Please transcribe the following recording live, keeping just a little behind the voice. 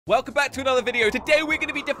Welcome back to another video. Today we're going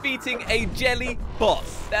to be defeating a jelly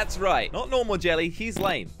boss. That's right, not normal jelly, he's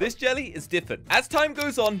lame. This jelly is different. As time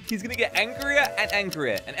goes on, he's going to get angrier and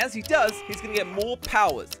angrier. And as he does, he's going to get more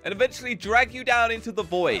powers and eventually drag you down into the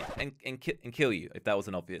void and kill you, if that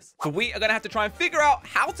wasn't obvious. So we are going to have to try and figure out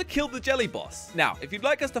how to kill the jelly boss. Now, if you'd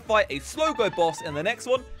like us to fight a Slogo boss in the next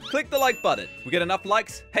one, click the like button. We get enough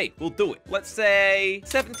likes, hey, we'll do it. Let's say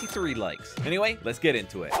 73 likes. Anyway, let's get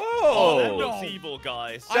into it. Oh, that looks evil,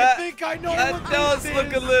 guys. I think I know what does this look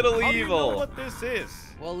is. a little How do you evil. know what this is?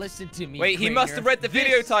 Well, listen to me. Wait, he Kramer. must have read the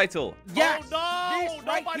video title. Yes, Oh, no, this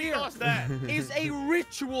right nobody here does that. is a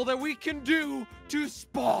ritual that we can do to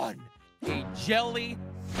spawn a jelly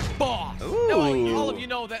boss. Ooh. Now, all of you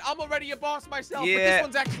know that I'm already a boss myself, but Yeah. this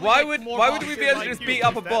one's actually Why like would more we boss be able to Like just you. beat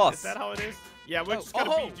up a Is boss? that how it is? Yeah, we're just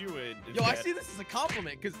gonna beat you in. Yo, I see this as a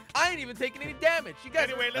compliment because I ain't even taking any damage. You guys.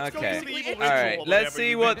 Anyway, let's Okay. go to the evil All right, ritual, let's whatever see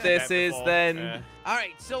you what mentioned this that is before. then. All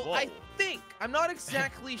right, so Whoa. I think I'm not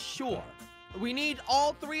exactly sure. We need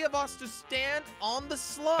all three of us to stand on the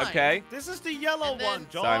slime. Okay. This is the yellow And then- one,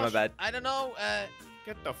 Josh. Sorry, my bad. I don't know.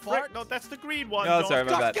 Get the Fart. frick. No, that's the green one. No, Josh. sorry,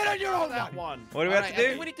 my Josh, bad. Get on your own that one. one. What do we All have right, to I do?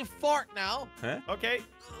 think we need to fart now. Huh? Okay.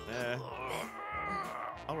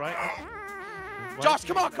 All right. Josh,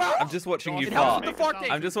 come on, come on. I'm just watching you It helps fart. with the fart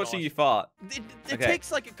thing. I'm just watching you fart. It Okay.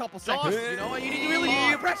 takes like a couple seconds, you know? You need to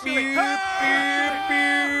really press your way.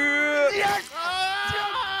 Yes!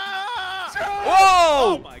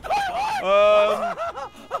 Oh Whoa! my god.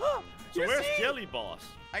 So You where's see? Jelly Boss?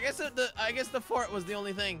 I guess the fart was the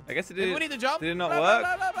only thing. I guess it Did we did. need to jump? Did it not Blah, work?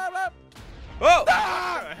 blah, blah, blah, blah, blah. Whoa!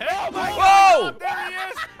 Oh my Whoa! god! There he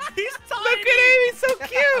is! He's tiny! Look at him! He's so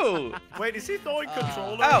cute! Wait, is he throwing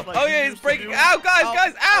controllers? Ow! like Oh he yeah, he's used to breaking. do? Ow, guys, Oh,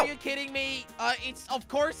 guys! Are Ow! you kidding me? Of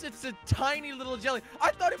course it's a tiny little jelly.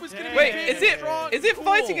 I thought it was gonna be Wait, big is and it strong is and it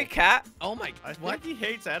fighting cool. a cat? Oh my! I What? think he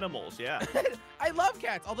hates animals, yeah. I love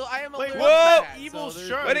cats, although I am a Wait, little what's that cat, evil so there's-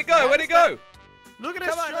 shirt? Where'd it go? Where'd it go? Look at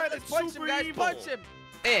his Come on, shirt, let's it's punch him, super guys! evil. Punch him!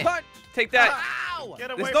 Eh, Punch! take that. Ow!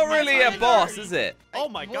 Get away It's from not my really a tiger. boss, is it? Oh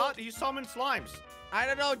my Well- god, he summoned slimes. I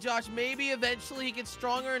don't know, Josh. Maybe eventually he gets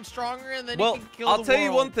stronger and stronger, and then Well, he can kill I'll the tell you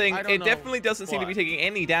world. one thing. I don't It know. definitely doesn't seem to be What? taking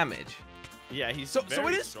any damage. Yeah, he's So it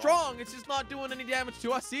very is strong. It's just not doing any damage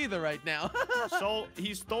to us either right now. So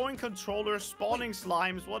he's throwing controllers, spawning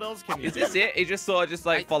slimes. What else can he Is do? this it? It just sort of just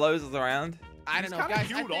like follows us around. I He's don't know, kind guys. of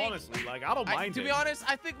cute, I think, honestly. Like, I don't mind to him. be honest,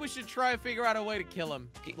 I think we should try and figure out a way to kill him.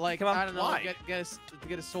 Like, come on. I don't know, Why?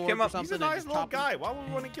 get a sword Come or on. something. He's a and nice just little chop him. guy. Why would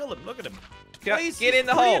we want to kill him? Look at him. Well, he's Get in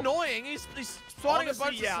the pretty hole. annoying. He's spawning Honestly, a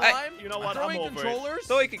bunch yeah. of slime, You know what? I'm throwing over it. controllers.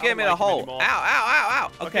 So he could I get him in don't a like him hole. Ow, anymore.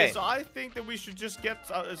 ow, ow, ow. Okay. So I think that we should just get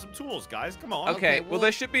some tools, guys. Come on. Okay, Okay, well,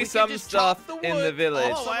 there should be we can some just chop stuff the in the wood.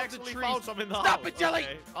 village. Oh, Some I of the actually trees. found some in the Stop house. it, Jelly!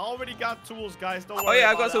 Okay. I already got tools, guys. Don't Oh, worry. yeah,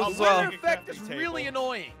 I about got it. tools as I'll well. Weather make a effect is crafting really table.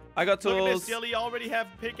 annoying. I got Look at this, tools. Jelly. I already have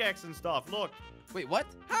pickaxe and stuff. Look, Wait, what?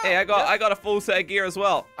 Hey, I got a full set of gear as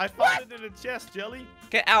well. I found it in a chest, Jelly.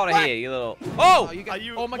 Get out of What? here, you little. Oh, Oh, you got. Are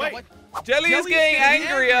you- Oh my wait. god! What? Jelly is Jelly getting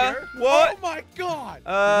angrier. What? Oh my god!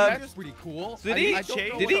 Uh, That's pretty cool. did I he- don't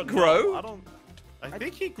know did what- he grow? I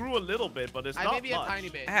think he grew a little bit, but it's not Maybe much. a tiny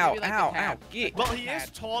bit. Ow, Maybe like a ow, tad. ow. Get. Well, he Tad. is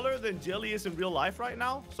taller than Jelly is in real life right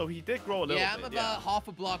now, so he did grow a little Yeah, bit. I'm about half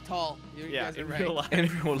a block tall. You yeah, guys are in right. real life.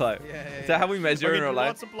 In real life. Yeah, Is that how we measure Okay, in real do life?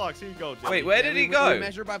 lots of blocks. Here you go, Jelly. Wait, where Yeah, did we- he we go?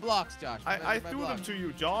 measure by blocks, Josh. We I measure by threw them blocks. to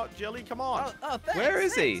you, Jelly. Come on. Oh, thanks. Where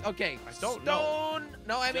is he? thanks. Okay. I don't know. Stone.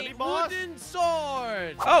 No, I Jelly mean boss? wooden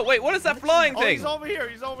sword. Oh, wait, what is that flying Oh, he's thing? over here.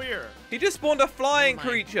 He's over here. He just spawned a flying Never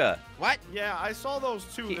mind. creature. What? Yeah, I saw those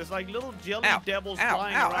too. He- There's like little jelly Ow, devils ow,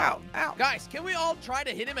 flying ow, ow, around. ow. Guys, can we all try to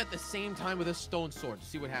hit him at the same time with a stone sword to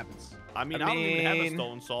see what happens? I mean, I I don't even have a mean-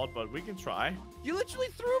 stone sword, but we can try. You literally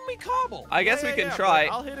threw me cobble. I guess Yeah, we can yeah, try.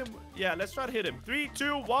 but I'll hit him. Yeah, let's try to hit him. 3,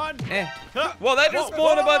 2, 1. Eh. Huh. Well, that just Whoa,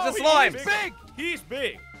 spawned a bunch of he's slimes. big. He's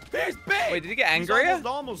big. He's big. Wait, did he get He's angrier? almost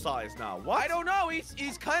normal size now. What? I don't know.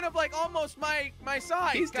 He's kind of like almost my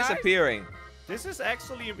size. He's guys. disappearing. This is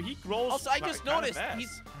actually, he grows. Also, I just kinda noticed fast.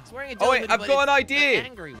 he's wearing a Oh, jelly wait, hoodie, I've but got an it's idea.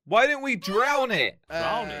 angry. Why didn't we drown it?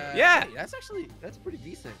 Drown it? Yeah. Hey, that's pretty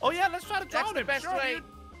decent. Oh yeah, let's try to That's drown the him. best Sure, way. dude.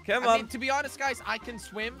 Come I on. mean, to be honest, guys, I can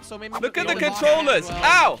swim, so maybe. Look at we the can controllers. as well.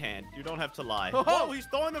 Ow. You can't. You don't have to lie. Oh. Whoa, he's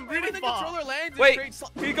throwing them Maybe really the far. controller lands. Wait,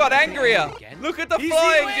 and he got angrier. Again? Look at the He's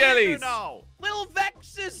flying even jellies. angrier now. Little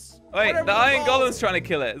Vexes. Wait, whatever the they're Iron called. Golem's trying to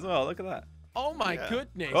kill it as well. Look at that. Oh my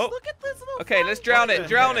goodness. Oh. Look at this little Okay, let's drown it.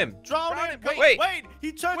 Drown him. Drown Drown him. him. Wait.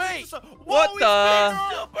 He turned Wait. into... What Whoa,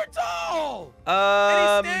 the? super tall. And he's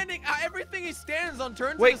Um. standing. Everything he stands on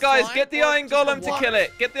turns Wait, into guys, slime get the or Iron just Golem to water. kill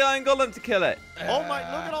it. Get the Iron Golem to kill it. Oh my,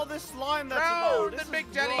 look at all this slime that's Drown about. the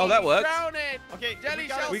big jelly. Oh, that works. Drown it. Okay, Jelly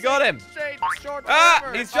we We got him. Short Ah,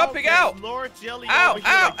 forever. he's jumping out. Lure jelly Ow, over here,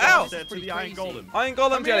 ow, like Josh ow. said, to Pretty the Iron crazy. Golem. Iron Golem,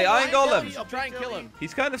 Come Jelly. here, Iron Jelly. Golem. Try and kill him.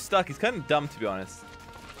 He's kind of stuck. He's kind of dumb, to be honest.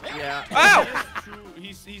 Yeah. Ow. That's true.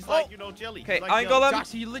 He's like, you know, jelly. Okay, He's like Iron jelly. Golem. Josh,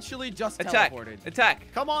 he literally just Attack. teleported. Attack.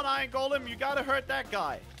 Come on, Iron Golem. You gotta hurt that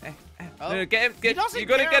guy. No, get him. He doesn't You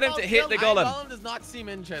gotta care get him about to hit the Iron Golem. Golem does not seem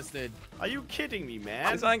interested. Are you kidding me,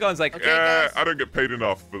 man? This Iron Golem's like, Okay, guys. I don't get paid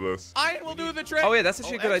enough for this. Iron will do the trick. oh yeah, that's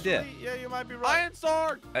actually a good idea. actually, yeah, you might be right. Iron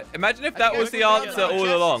sword. Imagine if I that think was I the can answer get it. all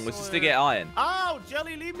Chest along, was just to or- get iron. Ow,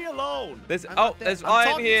 Jelly, leave me alone. There's I'm not there's there. I'm iron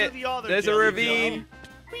talking here. to the other There's a jelly, ravine.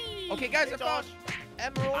 Jelly. Okay, guys, Hey, I found Josh.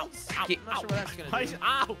 emeralds. Ow, I'm not sure what that's gonna Why, do.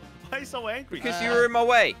 ow, why are you so angry? Because you were in my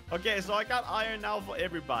way. Okay, so I got iron now for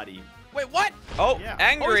everybody. Wait, what? Oh, Yeah. Oh, he's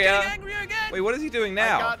angrier. getting angry again. Wait, what is he doing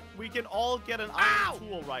now? We can all get an Ow. iron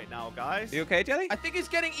tool right now, guys. You okay, Jelly? I think he's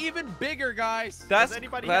getting even bigger, guys. That's Does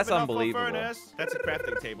anybody that's have enough for unbelievable. furnace? That's a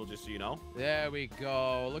crafting table, just so you know. There we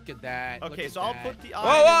go. Look at that. Look Okay, at so I'll that. put the Whoa,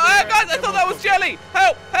 iron whoa, in hey, there, guys! I and then thought that we'll was go- Jelly.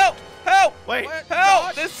 Help! Help! Help! Wait, What? Help!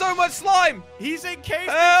 Josh? There's so much slime. he's encased in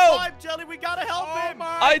Help. slime, Jelly. We gotta help Oh him.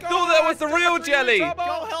 my I thought that was the God, real Josh, you're in Jelly. trouble.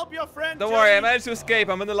 Go help your friend, Don't Jelly. worry, I managed to escape.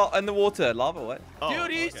 I'm in the water. Lava, what? Oh, Dude,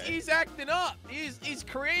 okay. he's acting up. He's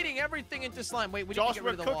creating everything into slime. Wait, we need to Josh, get we're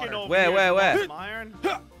rid of the cooking water. over Where, here. where, You want where? some iron?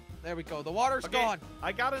 There we go. The water's Okay, gone.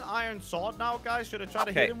 I got an iron sword now, guys. Should I try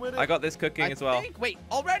to Okay, hit him with it? I got this cooking as well. Wait,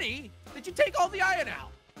 already? Did you take all the iron out?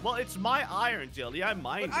 Well, it's my iron, Jelly. I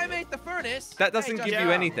mined But I it. made the furnace. That doesn't Hey, give Josh,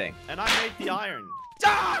 you anything. And I made the iron.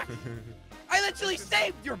 Josh! I literally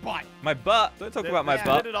saved your butt. My butt. Don't talk about my Let's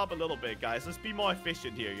butt. split it up a little bit, guys. Let's be more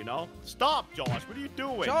efficient here, you know? Stop, Josh. What are you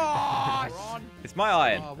doing? Josh! Ron, It's my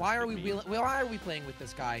iron. Why are we playing with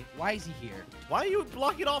this guy? Why is he here? why are you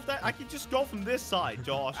blocking off that? I can just go from this side,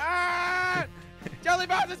 Josh. Ah! Jelly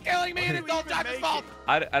Boss is killing me, and Did it's we all even Josh's make fault.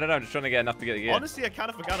 it? I don't know. I'm just trying to get enough to get it again. Honestly, I kind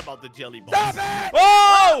of forgot about the jelly boss. Stop it!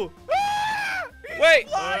 Whoa! Ah! He's Wait,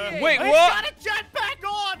 flying! wait, He's what? got a jetpack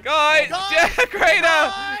on! Guys, Guys, Crater!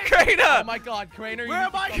 guys! Oh Crater! my God, Craner! Where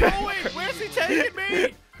am I going? Where's he taking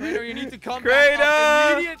me? Craner, you need to come Crater!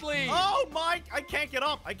 back up immediately. Oh my! I can't get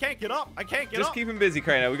up. I can't get up. I can't get Just up. keep him busy,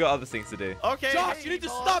 Crater. We got other things to do. Okay. Josh, hey, you need to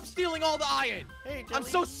Josh. stop stealing all the iron. Hey, I'm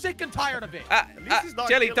Jelly. so sick and tired of it. At least he's not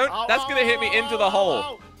Jelly, killing- don't. Ow, That's ow, gonna hit me ow, into the ow, hole.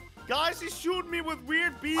 ow. Guys, he's shooting me with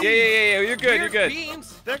weird beams. Yeah. You're good. You're Weird good.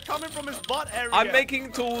 Beams. They're coming from his butt area. I'm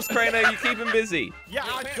making tools, Crater. You keep him busy. Yeah,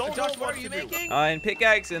 I Wait, don't Josh, know what what are you to do. making? Iron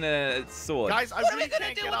pickaxe and a sword. Guys, I What are really we gonna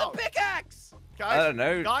can't do get with out. a pickaxe? Guys, I don't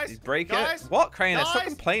know. Guys, Break guys, it. What, Crater? Stop guys, I'm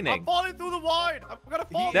complaining. falling through the void. I'm gonna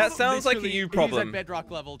fall. That through sounds like a Literally, you problem. He's at bedrock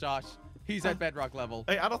level, Josh. He's at bedrock level.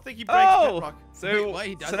 Hey, I don't think he breaks Oh, bedrock. so Wait, what,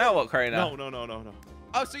 he so doesn't? now what, Crater? No.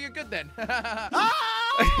 Oh, so you're good then.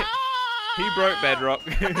 He broke bedrock.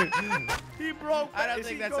 He broke. I don't Is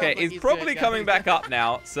think he that's going- Okay, like he's he's probably good, coming guys. back up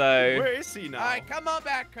now. So Where is he now? All right, come on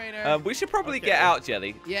back, Craner. we should probably Okay. get out,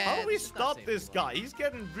 Jelly. Yeah. How do we this is not stop safe. this guy? He's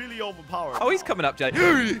getting really overpowered. Oh, he's now. coming up,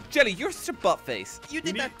 Jelly. Jelly, you're such a butt face. You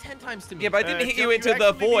did need- that 10 times to me. Yeah, but I didn't hit you Jelly, into the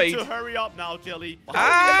actually need void. to hurry up now, Jelly.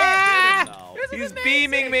 Ah! How do we get in This is He's amazing.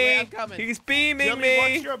 beaming Wait, me. I'm coming. He's beaming Jelly,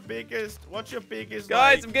 me. what's your biggest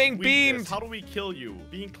Guys, like, I'm getting weakness? beamed. How do we kill you?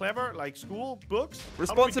 Being clever, like school, books? How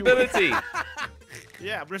do we do it? Responsibility.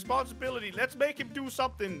 Yeah, responsibility. Let's make him do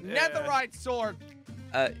something. Netherite sword.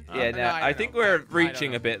 Yeah, no, no, I I don't think know. we're I don't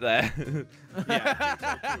reaching know. a bit there. Yeah, I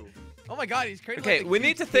think so too. Oh my God, he's creating. Okay, like, a we huge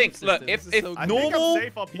need to cave think. Look, system. if This is so I cool. think I'm normal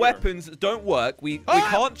safe up here. weapons don't work, we Ah!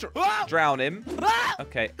 can't Ah! drown him. Ah!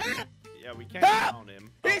 Okay, Yeah, we can't Ah! down him.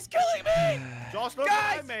 He's killing me. Josh, look what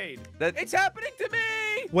I Guys! made. that. It's happening to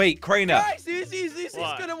me. Wait, Craner, Guys, he's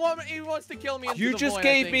What? gonna want. He wants to kill me. Into you the just void, I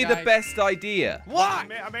gave think, me the guys. best idea. Why?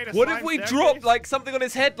 I made a What slime if we staircase. dropped like something on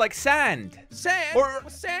his head, like sand, Sand? Or-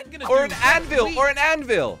 What's sand gonna or do? an Sand's anvil, weak. or an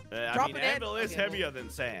anvil? I Drop mean, an ant- anvil is okay, heavier than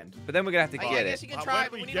sand. But then we're gonna have to I get guess it. you can Why try,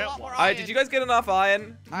 don't but we we need get a lot more one? iron. Alright, did you guys get enough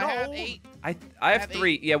iron? I have No. 8. I have have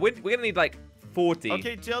 3. Yeah, we're gonna need like 40.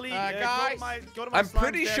 Okay, Jelly, guys. go to my I'm slime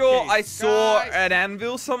pretty sure I staircase. saw Guys. an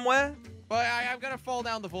anvil somewhere. But I'm gonna fall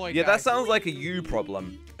down the void. Yeah, that guys. sounds like a you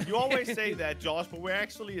problem. You always say that, Josh, but we're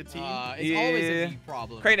actually a team. It's always Yeah. a me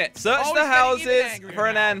problem. Crane it. Search Always the getting houses even angrier for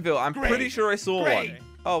an now. anvil. I'm Great. pretty sure I saw Great. one.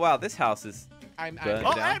 Oh wow, this house is. I'm Burn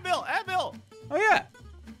Oh, it down. anvil! Oh yeah,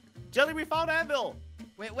 Jelly, we found anvil.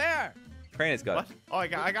 Wait, where? Crane's got What? it. Oh, I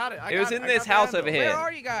got it. It was in this house over here. Where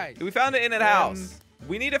are you guys? We found it in a house.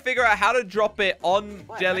 We need to figure out how to drop it on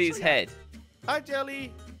What? Jelly's Actually, head. Hi,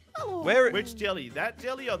 Jelly. Where? Which jelly? That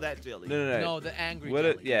jelly or that jelly? No. No, the angry What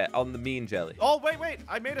jelly. yeah, on the mean jelly. Oh, wait.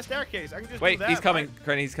 I made a staircase. I can just do Wait, that, he's coming. right?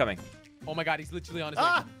 Crainer, he's coming. Oh my god, he's literally on his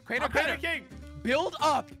Ah! way. I'm Crainer, panicking! build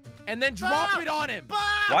up and then drop it on him.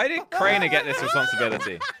 Why did Crainer get this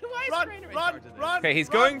responsibility? Run! Okay, he's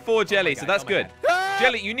going for Jelly, so that's good.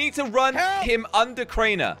 Jelly, you need to run him under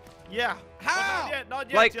Crainer. Yeah. How? Not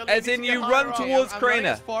yet, Like, jelly. as Needs in to get you higher run up. towards I'm running Crainer.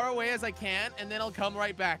 as far away as I can, and then I'll come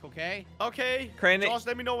right back, okay? Okay. Crainer- Josh,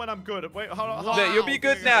 let me know when I'm good. Wait, hold on. Wow. Look, you'll be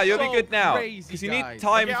good this now. is You'll be so good now. crazy, Because you need guys.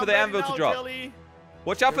 time Okay, for I'm the ready anvil now, to drop. Jelly.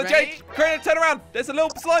 Watch out for Ready? Jake. Crainer, turn around. There's a little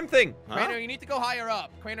slime thing. Crainer, you need to go higher up.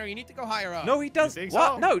 Crainer, you need to go higher up. No, he does. You think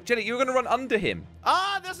What? so? No, Jelly, you're going to run under him.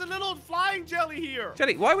 Ah, there's a little flying jelly here.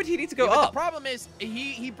 Jelly, why would he need to go Yeah, but up? the problem is,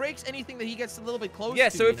 he breaks anything that he gets a little bit close Yeah,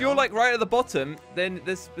 to, so if you you're know? like right at the bottom, then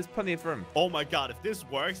there's plenty of room. Oh my god, if this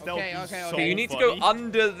works, that would be so Okay, you need to funny. go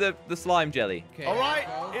under the slime jelly. Okay, All right,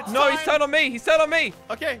 go. it's No, he's time. turned on me. He's turned on me.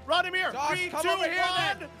 Okay, run him here. Josh, 3, 2, come over here,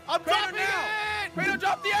 1. then. I'm Crainer dropping now. it. Crainer,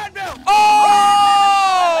 drop the anvil.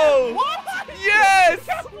 Oh! What? Yes!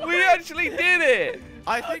 We actually did it.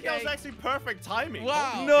 I think that was Okay. actually perfect timing.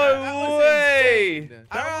 Wow. No that was way. insane.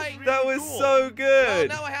 That All was right. really That was cool. so Well, good.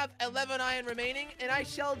 now I have 11 iron remaining, and I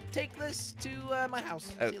shall take this to my house.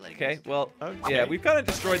 See you later, Okay, guys. well, Okay. yeah, we've kind of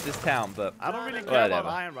destroyed this town, but I don't really care about Whatever.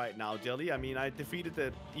 iron right now, Jelly. I mean, I defeated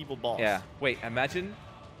the evil boss. yeah. Wait, imagine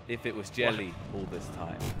if it was Jelly all this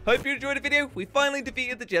time. Hope you enjoyed the video. We finally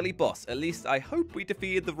defeated the Jelly boss. At least I hope we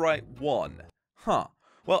defeated the right one. Huh.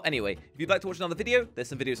 Well, anyway, if you'd like to watch another video, there's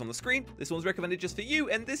some videos on the screen. This one's recommended just for you,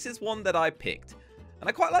 and this is one that I picked. And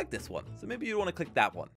I quite like this one, so maybe you want to click that one.